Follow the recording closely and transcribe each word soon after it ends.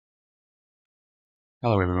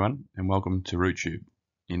Hello everyone and welcome to RouTube.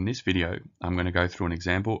 In this video, I'm going to go through an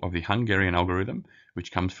example of the Hungarian algorithm,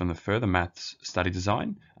 which comes from the Further Maths study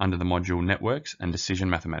design under the module Networks and Decision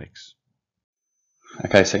Mathematics.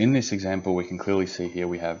 Okay, so in this example, we can clearly see here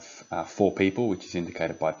we have 4 people, which is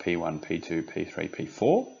indicated by P1, P2, P3,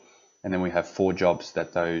 P4. And then we have 4 jobs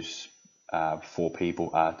that those 4 people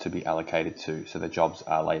are to be allocated to. So the jobs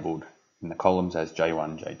are labeled in the columns as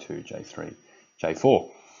J1, J2, J3, J4.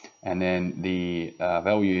 And then the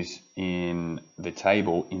values in the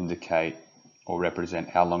table indicate or represent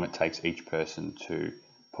how long it takes each person to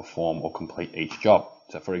perform or complete each job.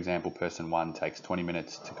 So for example, person 1 takes 20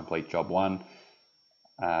 minutes to complete job 1.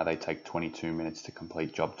 They take 22 minutes to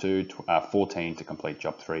complete job 2, 14 to complete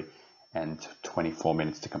job 3, and 24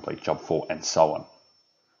 minutes to complete job 4, and so on.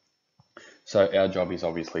 So our job is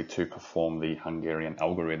obviously to perform the Hungarian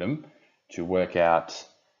algorithm to work out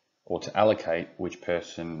or to allocate which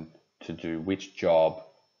person to do which job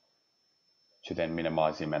to then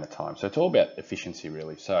minimize the amount of time. So it's all about efficiency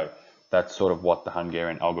really. So that's sort of what the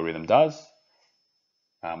Hungarian algorithm does.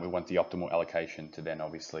 We want the optimal allocation to then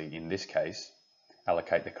obviously, in this case,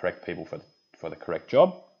 allocate the correct people for the correct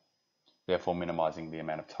job, therefore minimizing the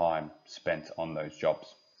amount of time spent on those jobs.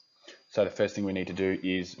 So the first thing we need to do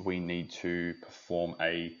is we need to perform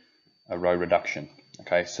a row reduction.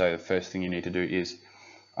 Okay, so the first thing you need to do is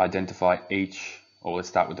identify each, or let's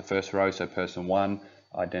start with the first row. So person 1,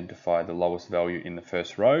 identify the lowest value in the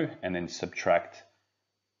first row and then subtract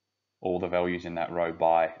all the values in that row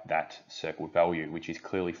by that circled value, which is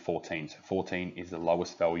clearly 14. So 14 is the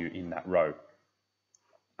lowest value in that row.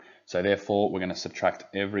 So therefore, we're going to subtract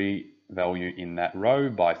every value in that row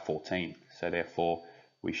by 14. So therefore,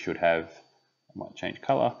 we should have, I might change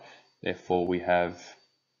color. Therefore, we have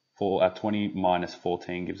 20 minus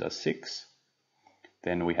 14 gives us 6.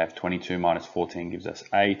 Then we have 22 minus 14 gives us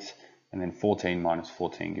 8. And then 14 minus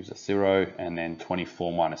 14 gives us 0. And then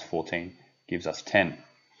 24 minus 14 gives us 10.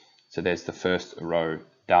 So there's the first row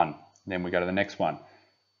done. Then we go to the next one.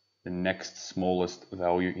 The next smallest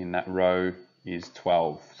value in that row is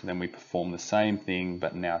 12. So then we perform the same thing,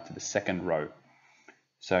 but now to the second row.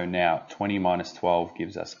 So now 20 minus 12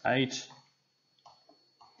 gives us 8.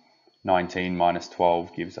 19 minus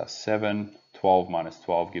 12 gives us 7. 12 minus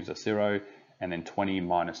 12 gives us 0. And then 20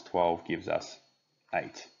 minus 12 gives us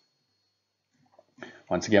 8.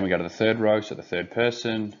 Once again, we go to the third row, so the third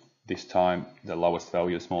person. This time, the lowest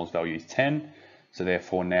value, the smallest value is 10. So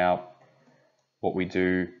therefore now, what we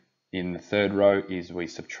do in the third row is we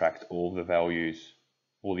subtract all the values,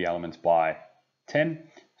 all the elements by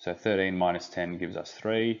 10. So 13 minus 10 gives us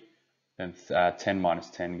 3. Then 10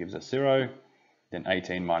 minus 10 gives us 0. Then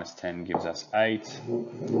 18 minus 10 gives us 8.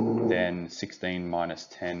 Then 16 minus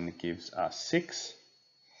 10 gives us 6.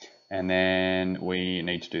 And then we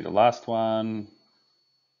need to do the last one.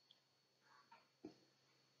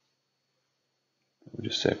 We'll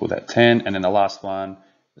just circle that 10. And then the last one,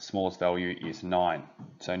 the smallest value is 9.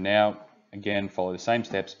 So now, again, follow the same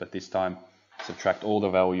steps, but this time subtract all the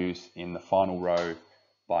values in the final row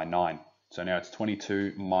by 9. So now it's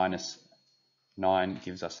 22 minus 9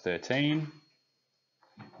 gives us 13.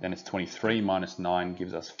 Then it's 23 minus 9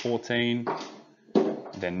 gives us 14.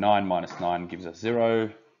 Then 9 minus 9 gives us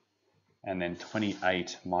 0. And then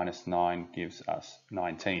 28 minus 9 gives us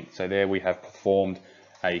 19. So there we have performed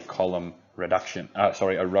a column reduction,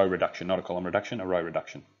 a row reduction, not a column reduction, a row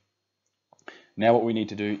reduction. Now what we need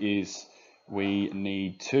to do is we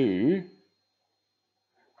need to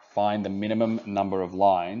find the minimum number of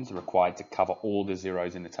lines required to cover all the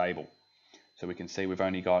zeros in the table. So we can see we've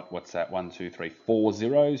only got, what's that, 1, 2, 3, 4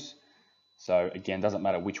 zeros. So again, doesn't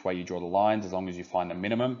matter which way you draw the lines as long as you find the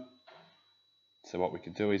minimum. So what we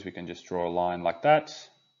could do is we can just draw a line like that.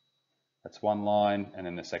 That's one line, and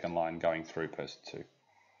then the second line going through person 2.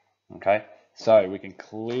 Okay, so we can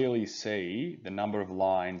clearly see the number of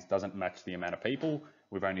lines doesn't match the amount of people.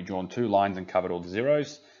 We've only drawn 2 lines and covered all the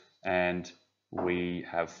zeros, and we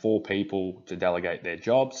have 4 people to delegate their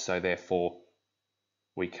jobs, so therefore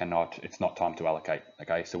we cannot, it's not time to allocate.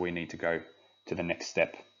 Okay, so we need to go to the next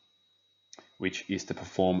step, which is to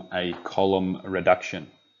perform a column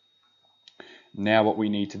reduction. Now what we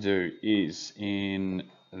need to do is in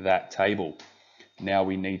that table, now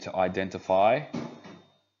we need to identify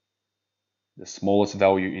the smallest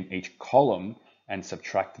value in each column and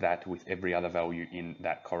subtract that with every other value in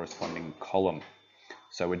that corresponding column.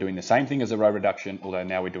 So we're doing the same thing as a row reduction, although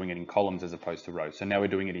now we're doing it in columns as opposed to rows. So now we're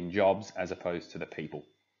doing it in jobs as opposed to the people.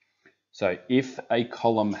 So if a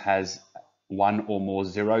column has 1 or more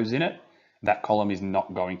zeros in it, that column is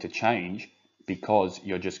not going to change because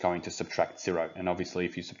you're just going to subtract 0. And obviously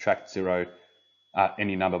if you subtract 0,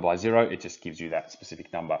 any number by 0, it just gives you that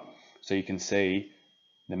specific number. So you can see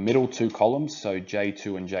the middle two columns, so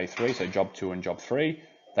J2 and J3, so job 2 and job 3,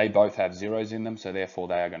 they both have zeros in them, so therefore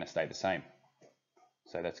they are going to stay the same.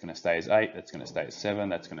 So that's going to stay as 8, that's going to stay as 7,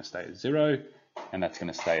 that's going to stay as 0, and that's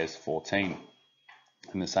going to stay as 14.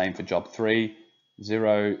 And the same for job 3,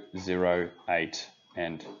 0, 0, 8,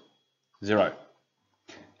 and 0.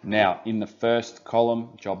 Now, in the first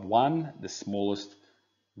column, job 1, the smallest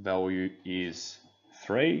value is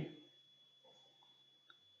 3.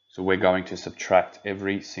 So we're going to subtract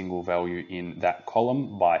every single value in that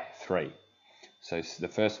column by 3. So the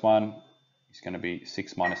first one is going to be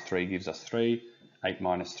 6 minus 3 gives us 3, 8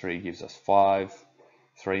 minus 3 gives us 5,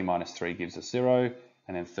 3 minus 3 gives us 0,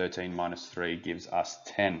 and then 13 minus 3 gives us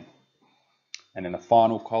 10. And in the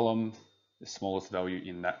final column, the smallest value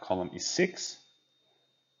in that column is 6.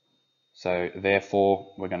 So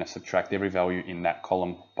therefore, we're going to subtract every value in that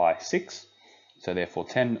column by 6. So therefore,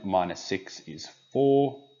 10 minus 6 is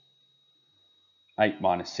 4. 8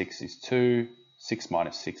 minus 6 is 2. 6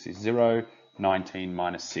 minus 6 is 0. 19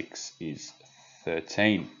 minus 6 is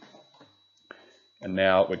 13. And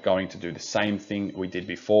now we're going to do the same thing we did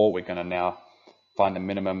before. We're going to now find the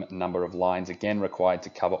minimum number of lines again required to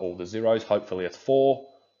cover all the zeros. Hopefully it's 4.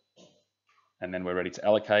 And then we're ready to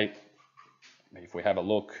allocate. If we have a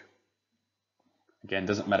look, again,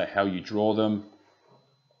 doesn't matter how you draw them,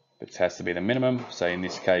 it has to be the minimum. So in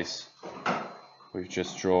this case, we've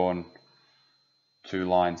just drawn 2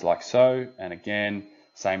 lines like so, and again,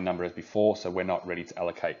 same number as before, so we're not ready to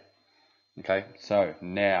allocate. Okay, so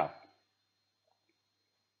now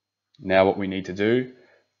what we need to do,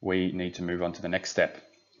 we need to move on to the next step,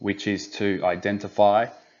 which is to identify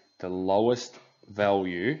the lowest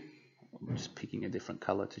value. I'm just picking a different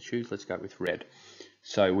color to choose. Let's go with red.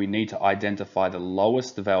 So we need to identify the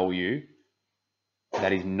lowest value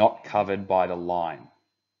that is not covered by the line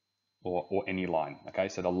or any line. Okay,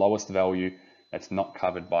 so the lowest value that's not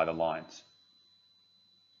covered by the lines.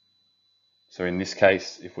 So in this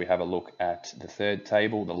case, if we have a look at the third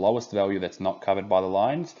table, the lowest value that's not covered by the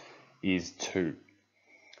lines is 2.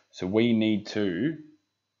 So we need to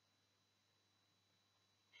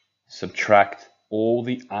subtract all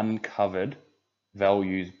the uncovered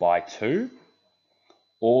values by 2.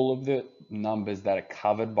 All of the numbers that are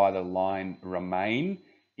covered by the line remain,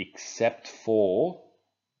 except for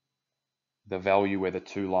the value where the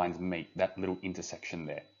 2 lines meet, that little intersection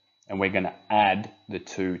there. And we're going to add the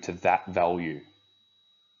 2 to that value.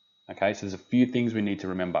 Okay, so there's a few things we need to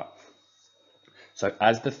remember. So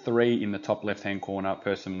as the 3 in the top left-hand corner,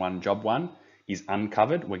 person 1, job 1, is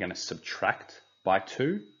uncovered, we're going to subtract by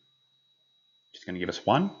 2, which is going to give us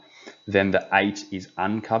 1. Then the 8 is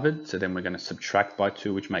uncovered, so then we're going to subtract by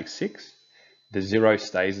 2, which makes 6. The 0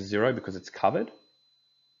 stays as 0 because it's covered.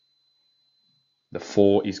 The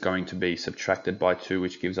 4 is going to be subtracted by 2,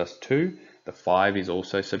 which gives us 2. The 5 is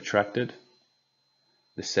also subtracted.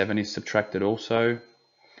 The 7 is subtracted also.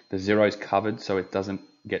 The 0 is covered, so it doesn't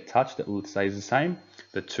get touched, it stays the same.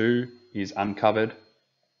 The 2 is uncovered,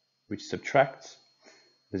 which subtracts.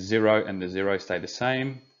 The 0 and the 0 stay the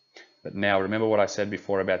same. But now remember what I said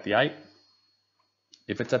before about the 8.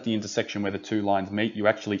 If it's at the intersection where the 2 lines meet, you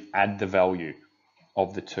actually add the value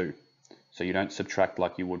of the 2. So you don't subtract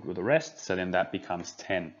like you would with the rest, so then that becomes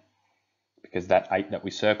 10. Because that 8 that we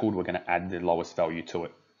circled, we're going to add the lowest value to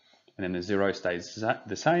it. And then the 0 stays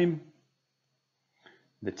the same.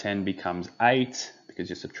 The 10 becomes 8 because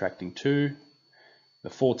you're subtracting 2. The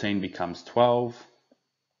 14 becomes 12,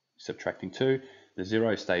 subtracting 2. The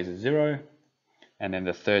 0 stays as 0. And then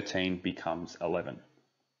the 13 becomes 11.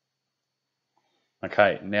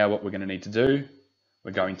 Okay, now what we're going to need to do,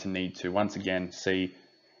 we're going to need to once again see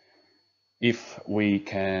if we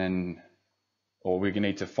can, or we're going to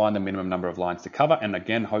need to find the minimum number of lines to cover. And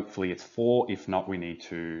again, hopefully it's 4. If not, we need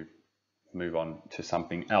to move on to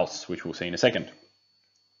something else, which we'll see in a second.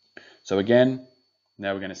 So again,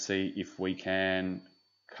 now we're going to see if we can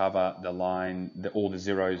cover the line, all the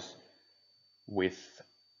zeros with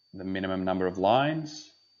the minimum number of lines.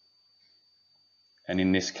 And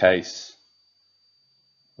in this case,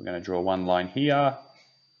 we're going to draw 1 line here,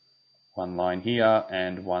 1 line here,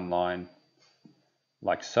 and 1 line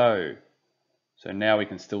like so. So now we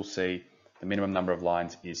can still see the minimum number of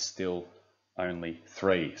lines is still only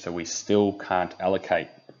 3. So we still can't allocate.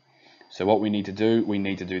 So what we need to do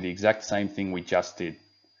the exact same thing we just did.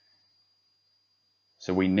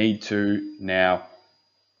 So we need to now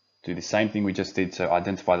do the same thing we just did. So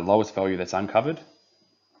identify the lowest value that's uncovered,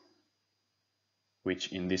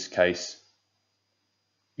 which in this case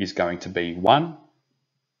is going to be 1.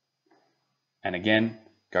 And again,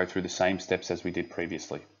 go through the same steps as we did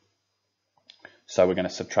previously. So we're going to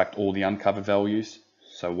subtract all the uncovered values.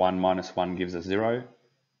 So 1 minus 1 gives us 0.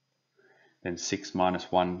 Then 6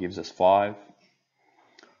 minus 1 gives us 5.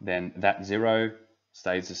 Then that 0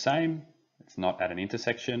 stays the same. It's not at an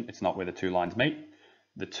intersection. It's not where the two lines meet.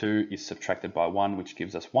 The 2 is subtracted by 1, which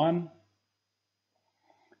gives us 1.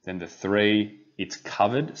 Then the 3, it's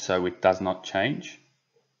covered, so it does not change.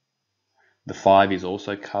 The 5 is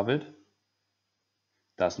also covered,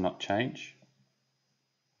 does not change.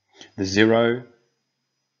 The 0,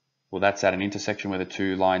 well, that's at an intersection where the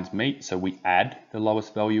two lines meet, so we add the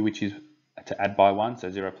lowest value, which is to add by 1, so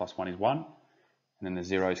 0 plus 1 is 1. And then the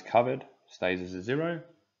 0 is covered, stays as a 0.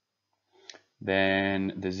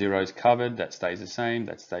 Then the 0 is covered, that stays the same,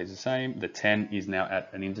 that stays the same. The 10 is now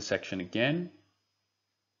at an intersection again.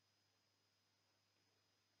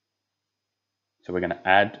 So we're going to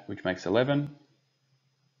add, which makes 11.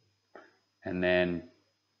 And then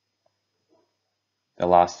the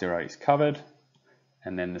last 0 is covered.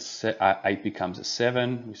 And then the 8 becomes a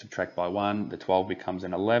 7. We subtract by 1. The 12 becomes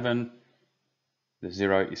an 11. The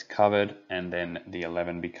 0 is covered. And then the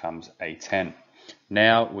 11 becomes a 10.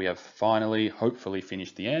 Now we have finally, hopefully,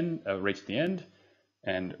 reached the end.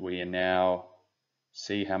 And we now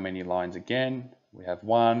see how many lines again. We have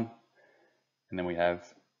 1. And then we have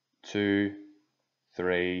 2,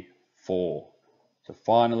 3, 4. So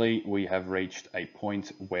finally, we have reached a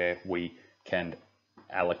point where we can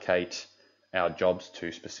allocate our jobs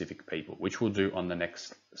to specific people, which we'll do on the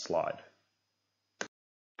next slide.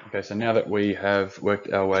 Okay, so now that we have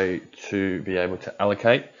worked our way to be able to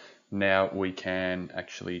allocate, now we can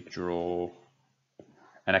actually draw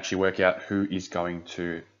and actually work out who is going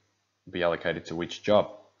to be allocated to which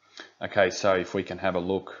job. Okay, so if we can have a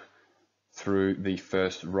look through the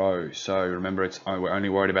first row. So remember, we're only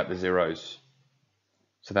worried about the zeros.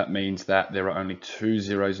 So that means that there are only 2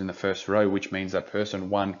 zeros in the first row, which means that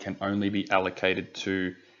person 1 can only be allocated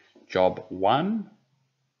to job 1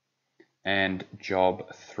 and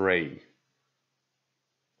job 3.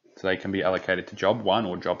 So they can be allocated to job 1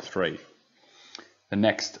 or job 3. The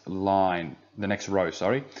next row,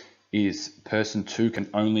 is person 2 can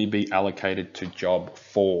only be allocated to job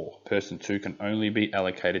 4. Person 2 can only be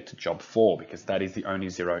allocated to job 4 because that is the only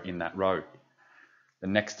 0 in that row. The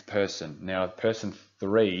next person, now person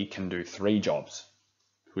 3 can do 3 jobs.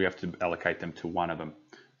 We have to allocate them to one of them.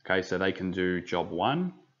 Okay, so they can do job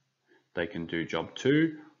 1, they can do job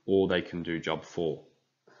 2, or they can do job 4.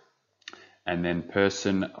 And then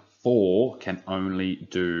person 4 can only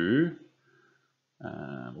do,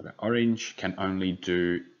 orange, can only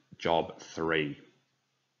do job 3.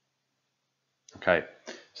 Okay,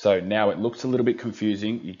 so now it looks a little bit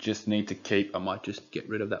confusing. You just need to keep, I might just get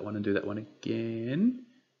rid of that one and do that one again,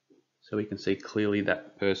 so we can see clearly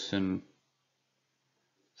that person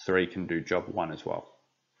 3 can do job 1 as well.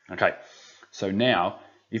 Okay, so now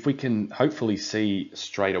if we can hopefully see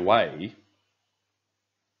straight away,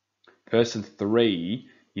 person 3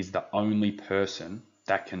 is the only person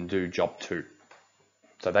that can do job 2.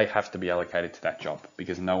 So they have to be allocated to that job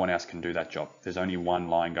because no one else can do that job. There's only one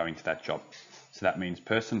line going to that job. So that means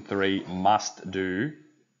person 3 must do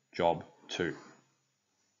job 2,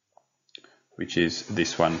 which is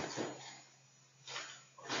this one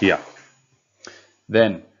here.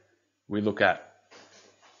 Then we look at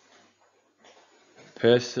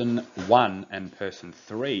person 1 and person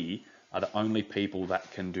 3 are the only people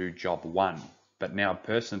that can do job 1. But now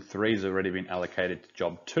person 3 has already been allocated to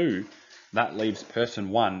job 2. That leaves person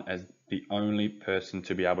 1 as the only person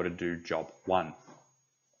to be able to do job 1.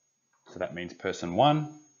 So that means person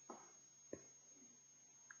 1,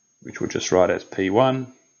 which we'll just write as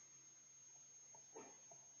P1,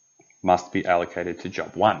 must be allocated to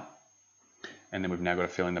job 1. And then we've now got to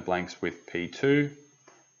fill in the blanks with P2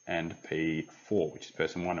 and P4, which is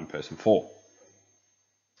person 1 and person 4.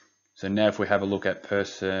 So now if we have a look at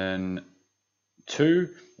person 2,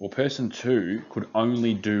 well, person 2 could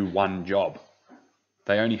only do one job.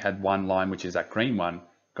 They only had one line, which is that green one,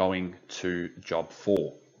 going to job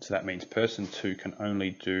 4. So that means person 2 can only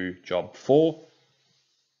do job 4.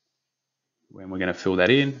 When we're going to fill that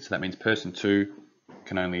in, so that means person 2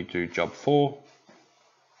 can only do job 4,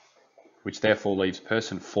 which therefore leaves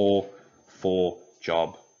person 4 for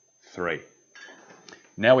job 3.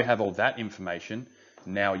 Now we have all that information.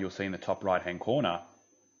 Now you'll see in the top right hand corner,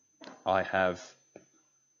 I have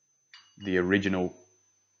the original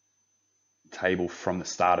table from the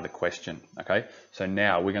start of the question. Okay, so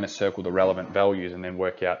now we're going to circle the relevant values and then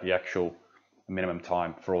work out the actual minimum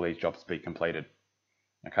time for all these jobs to be completed.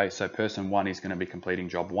 Okay, so person 1 is going to be completing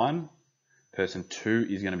job 1, person 2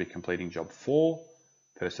 is going to be completing job 4,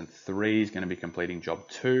 person 3 is going to be completing job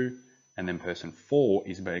 2, and then person 4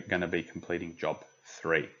 is going to be completing job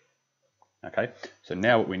 3. Okay, so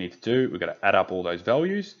now what we need to do, we've got to add up all those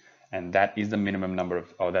values, and that is the minimum number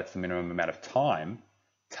of, that's the minimum amount of time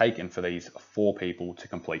taken for these 4 people to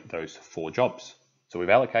complete those 4 jobs. So we've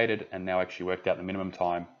allocated and now actually worked out the minimum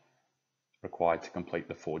time required to complete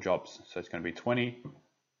the 4 jobs. So it's going to be 20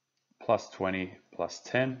 plus 20 plus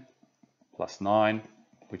 10 plus 9,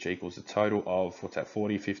 which equals a total of, what's that,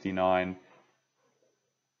 40, 59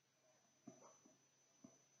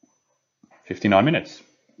 minutes.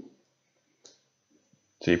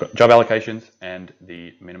 So you've got job allocations and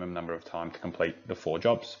the minimum number of time to complete the 4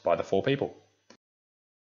 jobs by the 4 people.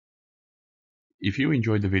 If you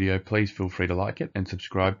enjoyed the video, please feel free to like it and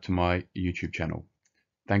subscribe to my YouTube channel.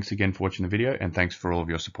 Thanks again for watching the video, and thanks for all of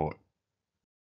your support.